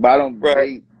 But I don't.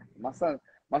 Right. My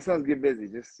sons get busy.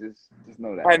 Just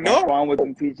know that. I If I'm know. sparring with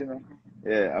them, teaching them,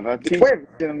 yeah. If I'm The teaching twins.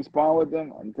 them, sparring with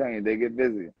them, I'm telling you, they get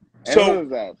busy. And So so is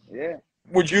that. Yeah.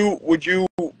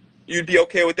 you'd be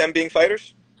okay with them being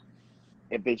fighters?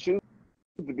 If they choose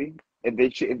to be,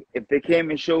 if they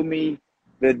came and showed me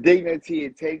the dignity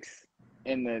it takes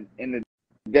and the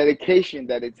dedication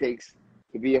that it takes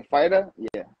to be a fighter,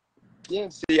 yeah. Yeah.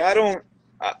 See, I don't.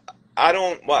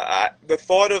 Well, the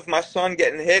thought of my son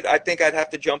getting hit, I think I'd have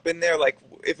to jump in there. Like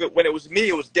when it was me,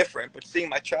 it was different. But seeing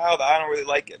my child, I don't really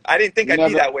like it. I didn't think You I'd be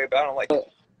never. that way, but I don't like it.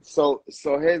 So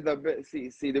here's the bit.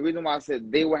 See the reason why I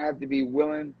said they would have to be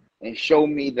willing and show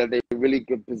me that they really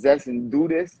could possess and do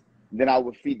this, then I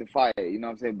would feed the fire. You know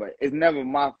what I'm saying? But it's never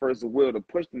my first will to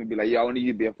push them to be like, yo, I need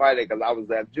you to be a fighter because I was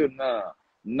Zab Judah. No,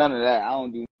 none of that. I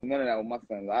don't do none of that with my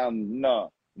sons. I don't.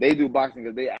 No, they do boxing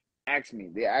because they ask me.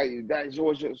 They ask, that's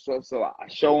yours. So I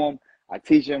show them. I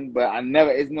teach them, but I never.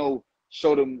 It's no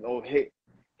show them. Oh, hit.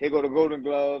 Here go the Golden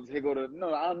Gloves. Here go the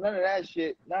none of that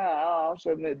shit. Nah, I'm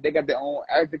sure they got their own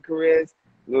acting careers.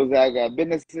 Those guys got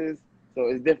businesses, so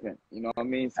it's different. You know what I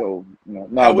mean? So no.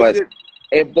 How was But it?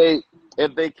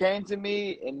 if they came to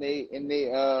me and they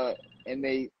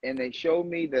showed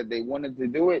me that they wanted to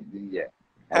do it, then yeah,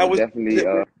 I How would was definitely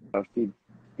it?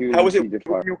 How was it feed the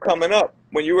when fire. you were coming up?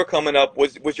 When you were coming up,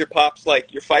 was your pops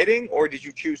like you're fighting, or did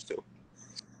you choose to?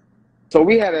 So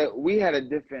we had a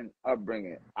different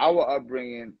upbringing. Our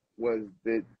upbringing was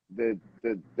the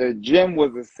gym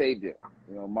was a savior.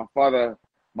 My father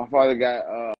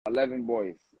got 11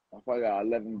 boys. My father got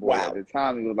 11 boys. Wow. At the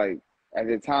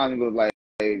time it was like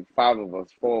five of us,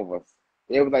 four of us.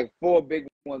 It was like four big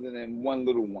ones and then one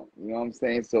little one. You know what I'm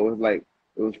saying? So it was like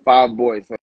it was five boys.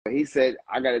 So he said,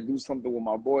 I got to do something with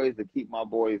my boys to keep my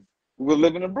boys. We were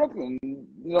living in Brooklyn. You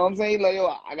know what I'm saying? Like, yo,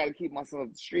 I got to keep myself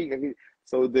off the street.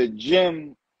 So the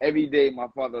gym, every day, my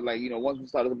father, like, you know, once we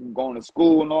started going to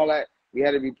school and all that, we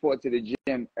had to report to the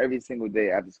gym every single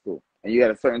day after school. And you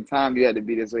had a certain time you had to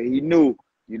be there. So he knew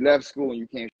you left school and you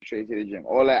came straight to the gym.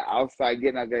 All that outside,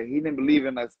 getting out there, he didn't believe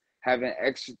in us having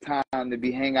extra time to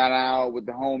be hanging out with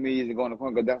the homies and going to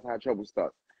fun, because that's how trouble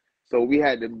starts. So we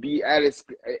had to be at it.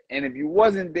 And if you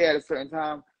wasn't there at a certain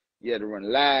time, you had to run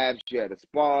laps, you had to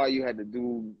spar, you had to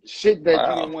do shit that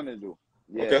you didn't want to do.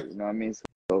 Yeah, Okay. you know what I mean?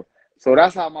 So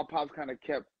that's how my pops kind of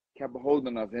kept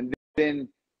holding us. And then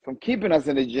from keeping us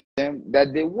in the gym,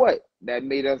 that did what? That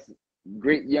made us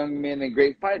great young men and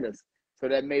great fighters. So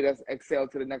that made us excel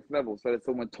to the next level. So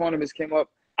when tournaments came up,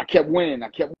 I kept winning. You know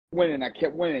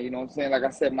what I'm saying? Like I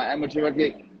said, my amateur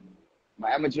record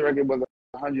was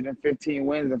 115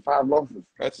 wins and 5 losses.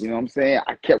 You know what I'm saying?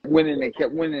 I kept winning and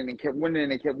kept winning and kept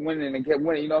winning and kept winning and kept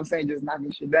winning. You know what I'm saying? Just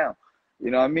knocking shit down.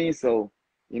 You know what I mean? So,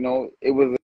 you know, it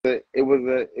was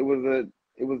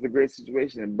a great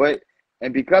situation.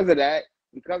 And because of that,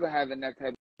 because of having that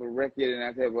type of record and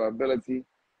that type of ability,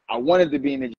 I wanted to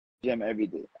be in the gym every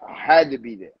day. I had to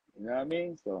be there. You know what I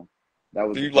mean? So that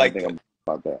was the fun thing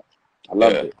about that. I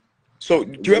loved it. So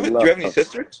do you have any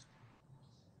sisters?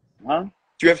 Huh?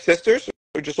 Do you have sisters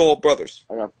or just all brothers?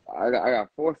 I got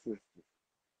 4 sisters.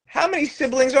 How many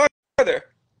siblings are there?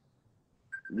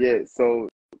 So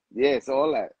it's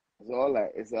all that.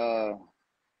 It's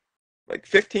like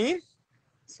 15?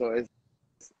 So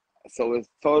it's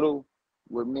total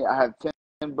with me. I have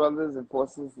 10 brothers and 4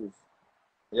 sisters.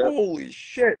 Yep. Holy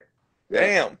shit. Yep.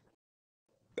 Damn.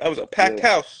 That was a packed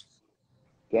house.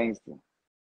 Gangster.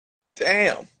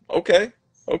 Damn. Okay.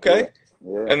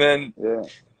 Yeah. And then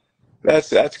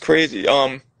that's crazy.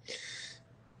 So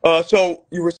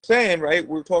you were saying, right?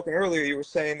 We were talking earlier. You were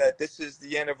saying that this is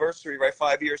the anniversary, right?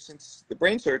 5 years since the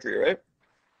brain surgery, right?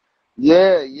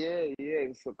 Yeah.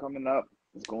 So coming up,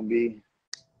 it's gonna be.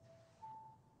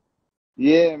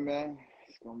 Yeah, man.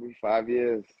 It's gonna be 5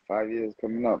 years. 5 years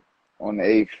coming up on the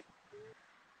 8th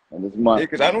of this month. Yeah,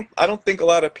 because I don't think a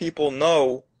lot of people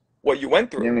know what you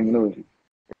went through. I don't even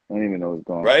know what's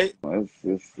going on. Right?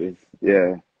 It's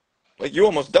yeah. Like you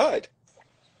almost died.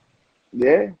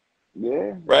 Yeah.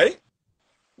 Right?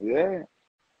 Yeah.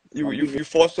 You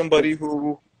fought somebody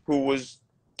who was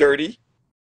dirty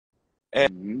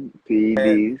and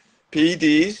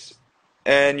PEDs,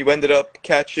 and you ended up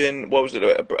catching, what was it,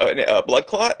 a blood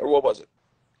clot, or what was it?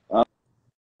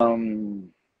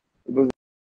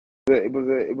 It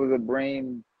was a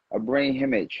brain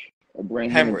hemorrhage.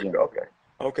 Hemorrhage.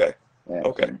 Okay. Yeah,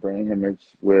 okay. A brain hemorrhage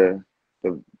where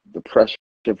the pressure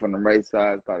from the right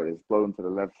side started exploding to the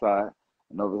left side,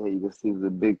 and over here you can see the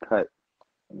big cut.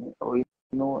 Oh, you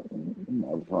know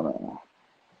what?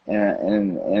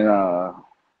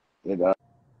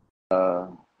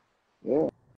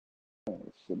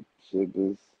 Shit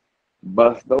just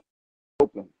bust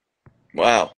open.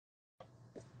 Wow.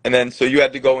 And then so you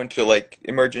had to go into like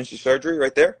emergency surgery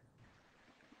right there?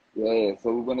 Yeah.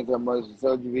 So we went into emergency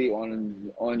surgery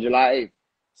on July 8th.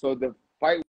 So the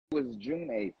fight was June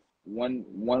 8th. One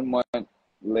month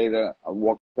later, I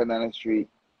walked down the street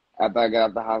after I got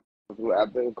out the hospital,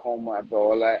 after the coma, after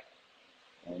all that,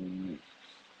 and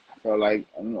I felt like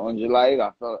on July 8th,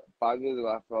 I felt 5 years ago,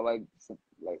 I felt like some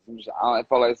shit. I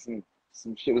felt like some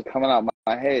shit was coming out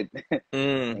my head,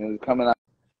 and it was coming out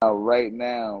right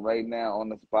now on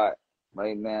the spot,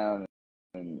 right now,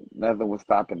 and nothing was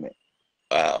stopping it.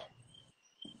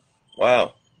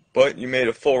 Wow. But you made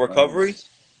a full recovery?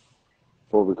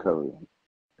 Full recovery.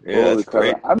 Yeah, that's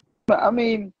great. I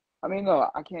mean, no,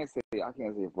 I can't say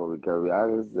full recovery. I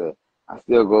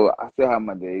still have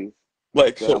my days.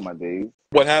 Like, so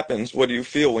what happens? What do you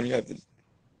feel when you have the...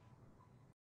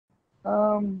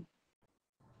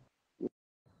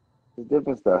 It's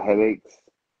different stuff, headaches.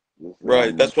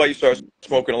 Right, that's why you start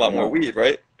smoking a lot more weed,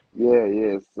 right?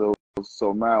 Yeah. So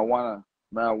marijuana,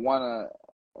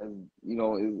 is, you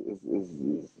know,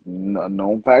 is a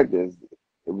known factor.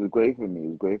 It was great for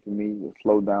me. It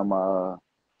slowed down the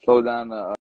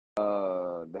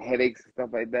headaches and stuff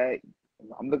like that.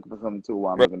 I'm looking for something too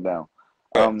while I'm looking down.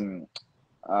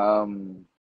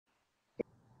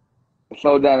 It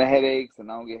slowed down the headaches,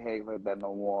 and I don't get headaches like that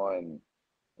no more. And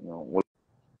you know, what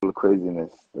the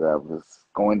craziness that I was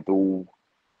going through.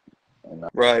 And,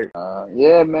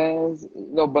 yeah, man.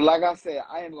 But like I said,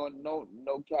 I ain't gonna no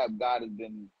cap.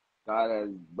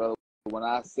 Bro. When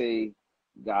I say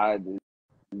God has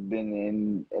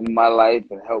been in my life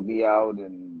and helped me out,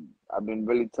 and I've been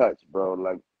really touched, bro.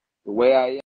 Like the way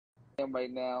I am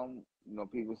right now, You know,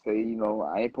 people say,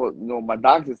 I ain't supposed. My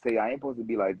doctors say I ain't supposed to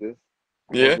be like this.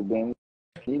 I'm supposed Yeah. to be.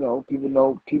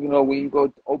 People know when you go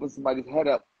to open somebody's head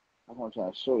up. I'm gonna try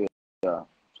to show you. I'm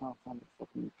trying to find the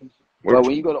fucking picture. But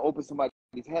when you go to open somebody's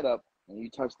head up and you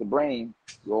touch the brain,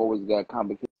 you always got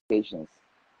complications.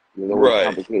 There's always Right.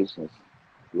 complications.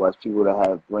 You watch people that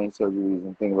have brain surgeries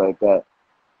and things like that.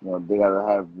 They gotta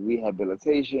have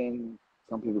rehabilitation.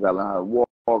 Some people gotta learn how to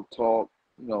walk, talk.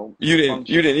 You didn't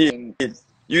Function. you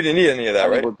didn't need any of that, I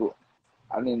didn't right? go through.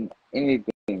 I didn't anything.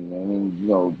 I mean,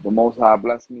 the Most High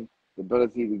blessed me the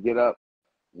ability to get up.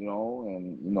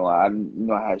 And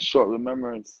I had short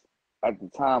remembrance at the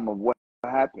time of what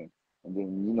happened, and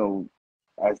then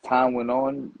as time went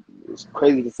on, it's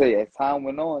crazy to say. As time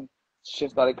went on,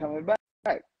 shit started coming back.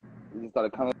 It just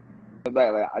started coming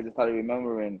back. Like I just started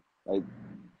remembering, like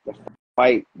the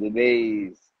fight, the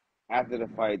days after the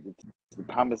fight, the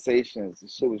conversations. The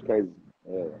shit was crazy.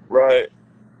 Yeah. Right.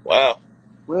 Wow.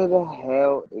 Where the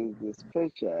hell is this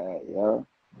picture at, yo?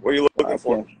 What are you I looking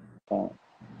for? can't find.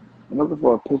 I'm looking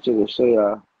for a picture to show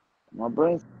y'all my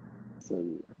brain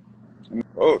surgery.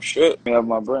 Oh shit. I have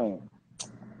my brain.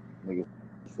 Nigga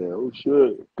said, "Oh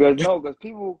shit," because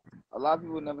a lot of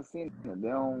people never seen it. They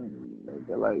don't.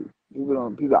 They're like people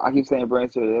don't. People. I keep saying brain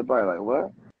surgery. They're probably like,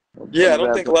 "What? What the fuck Yeah, I is don't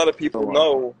that think a lot of people talking about?"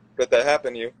 know that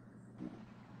happened to you.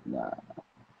 Nah,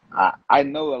 I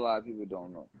know a lot of people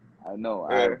don't know. I know.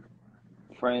 I Yeah. have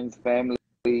friends, family,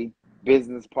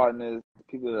 business partners,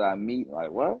 people that I meet.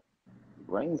 Like, what?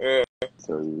 Brain Yeah.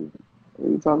 surgery? What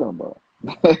are you talking about?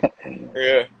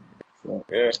 Yeah. So,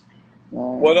 Yeah.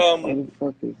 What what the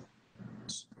fuck is?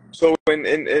 so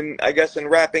in I guess in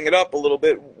wrapping it up a little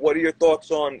bit, what are your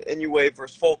thoughts on Inoue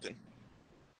versus Fulton?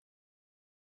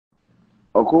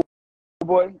 Oh, cool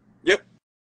boy. Yep.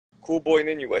 Cool boy and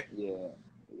Inoue. Yeah,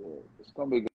 yeah. It's gonna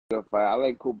be a good fight. I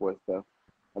like cool boy stuff.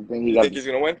 I think he You got think the he's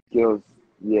gonna win? skills.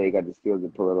 Yeah, he got the skills to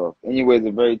pull it off. Anyway, it's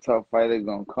a very tough fighter. He's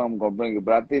gonna bring it.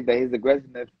 But I think that his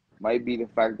aggressiveness might be the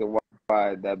factor why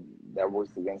that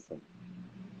works against him.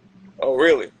 Oh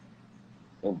really?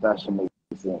 If that should make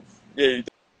sense. Yeah, you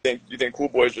think Cool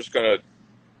Boy's just gonna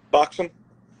box him?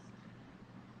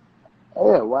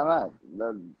 Yeah, why not?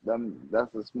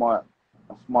 That's a smart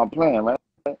plan, right?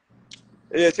 Yeah,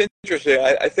 it's interesting.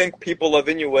 I think people love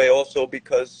Inoue also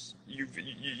because you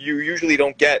usually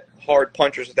don't get hard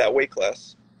punchers at that weight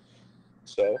class.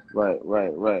 So, Right.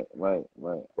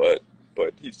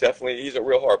 but he's a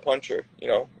real hard puncher, you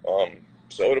know.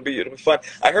 So it'll be fun.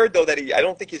 I heard though that I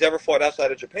don't think he's ever fought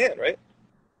outside of Japan, right?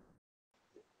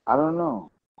 I don't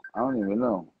know. I don't even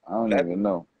know. I don't That even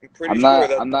know. I'm pretty I'm sure not.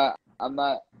 that. I'm not. I'm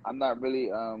not. I'm not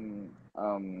really. I'm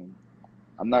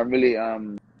not really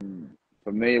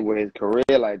familiar with his career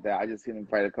like that. I just seen him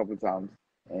fight a couple times,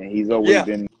 and Yeah, he's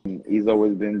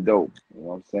always been dope. You know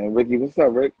what I'm saying? Ricky, what's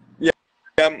up, Rick? yeah.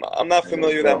 I'm not There you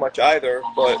familiar that go. much either,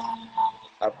 but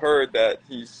I've heard that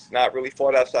he's not really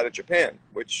fought outside of Japan,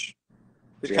 which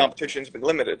his Yeah. competition's been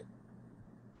limited.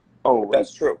 Oh But wait,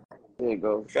 that's true. there you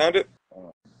go. You found it?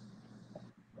 Oh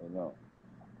no,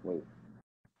 wait.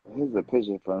 Here's a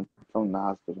picture from the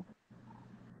hospital.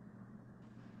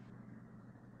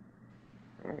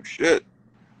 Oh shit.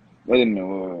 Wait a minute.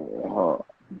 Hold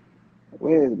on.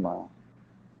 Where is my?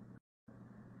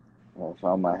 I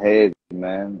found my head,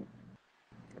 man.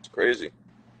 That's crazy.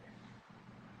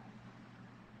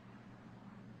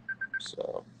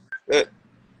 So, it.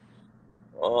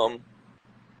 Um,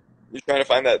 you trying to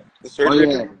find the Oh surgery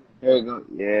yeah, picture? here we go.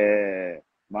 Yeah,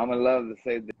 Mama love to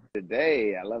save the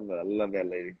day. I love her. I love that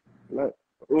lady. Look,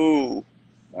 Ooh,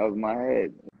 that was my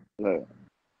head. Look,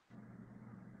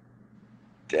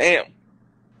 damn.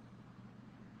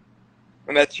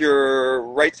 And that's your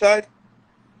right side?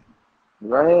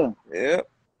 right here. Yeah.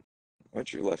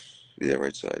 What's your left? Yeah,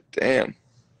 right side. Damn.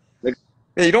 Look,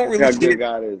 Yeah, you don't look really how see good it.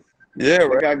 God is. Yeah,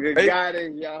 Look right. how good Right. God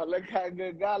is, y'all. Look how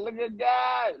good God. Look at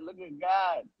God. Look at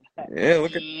God. Yeah,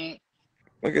 look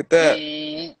at that.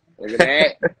 Look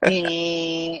at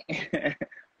that.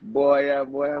 Boy, yeah,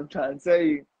 boy, I'm trying to tell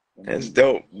you. I That's mean,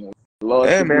 dope. the Lord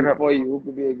Hey, should man, be for you. Who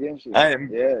could be against you? I am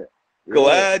Yeah, yeah,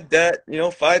 glad that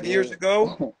 5 years yeah.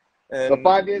 ago, So and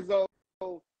 5 years old.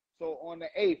 So on the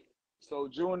 8th, so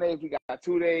June 8th, we got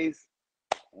 2 days.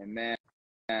 And man,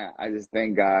 I just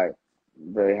thank God.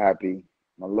 I'm very happy.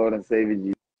 My Lord and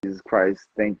Savior Jesus Christ,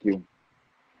 thank you.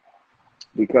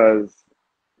 Because,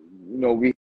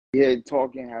 we here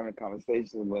talking, having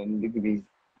conversations when we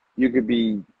could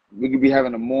be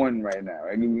having a mourning right now.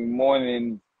 Right? We could be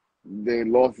mourning the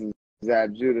loss of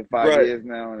Zab Judah 5 right. years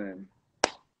now. And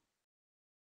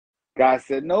God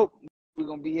said, nope, we're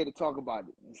going to be here to talk about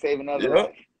it and save another Yep.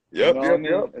 life. You Yep, know what I yep,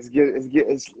 mean? yep.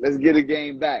 Let's get a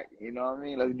game back. You know what I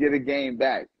mean? Let's get a game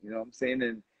back. You know what I'm saying?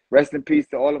 And rest in peace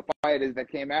to all the fighters that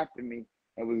came after me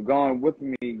and was going with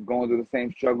me, going through the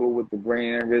same struggle with the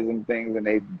brain aneurysm things, and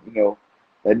they,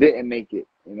 that didn't make it.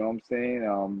 You know what I'm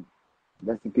saying?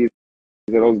 Rest in peace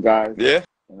to those guys. Yeah,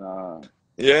 And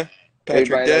yeah.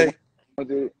 Patrick everybody that Day. went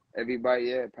through,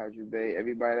 Patrick Day,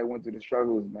 everybody that went through the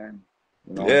struggles, man.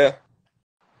 You know. Yeah.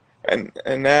 And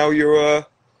now you're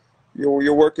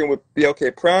working with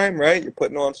BLK Prime, right? You're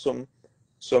putting on some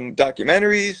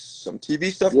documentaries, some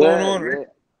TV stuff going Yeah, on, right?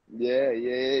 yeah,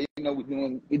 yeah.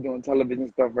 We doing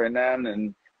television stuff right now,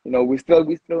 and we still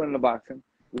in the boxing.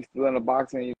 We still in the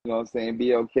boxing. You know what I'm saying?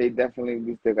 BLK definitely.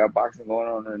 We still got boxing going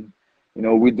on, and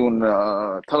we doing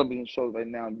the television shows right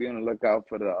now. Be on the lookout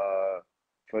for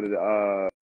the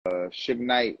Suge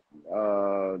Knight,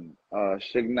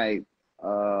 Suge Knight.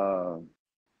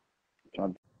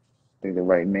 Trying to think the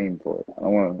right name for it. I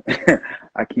don't want to.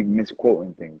 I keep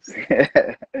misquoting things.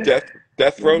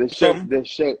 Death Row The shit, something. the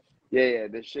shit, yeah,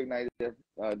 the Suge Knight,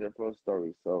 their full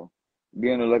story. So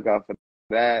be on the lookout for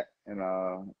that, and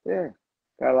yeah,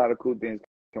 got a lot of cool things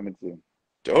coming too.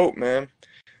 Dope, man.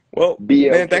 Well,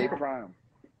 man, BLK Prime.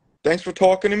 thanks for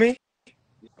talking to me. Okay,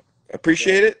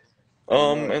 Appreciate it. you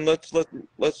know it. And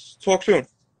let's talk soon.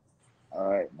 All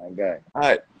right, my guy. All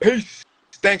right. Peace.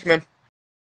 Thanks, man.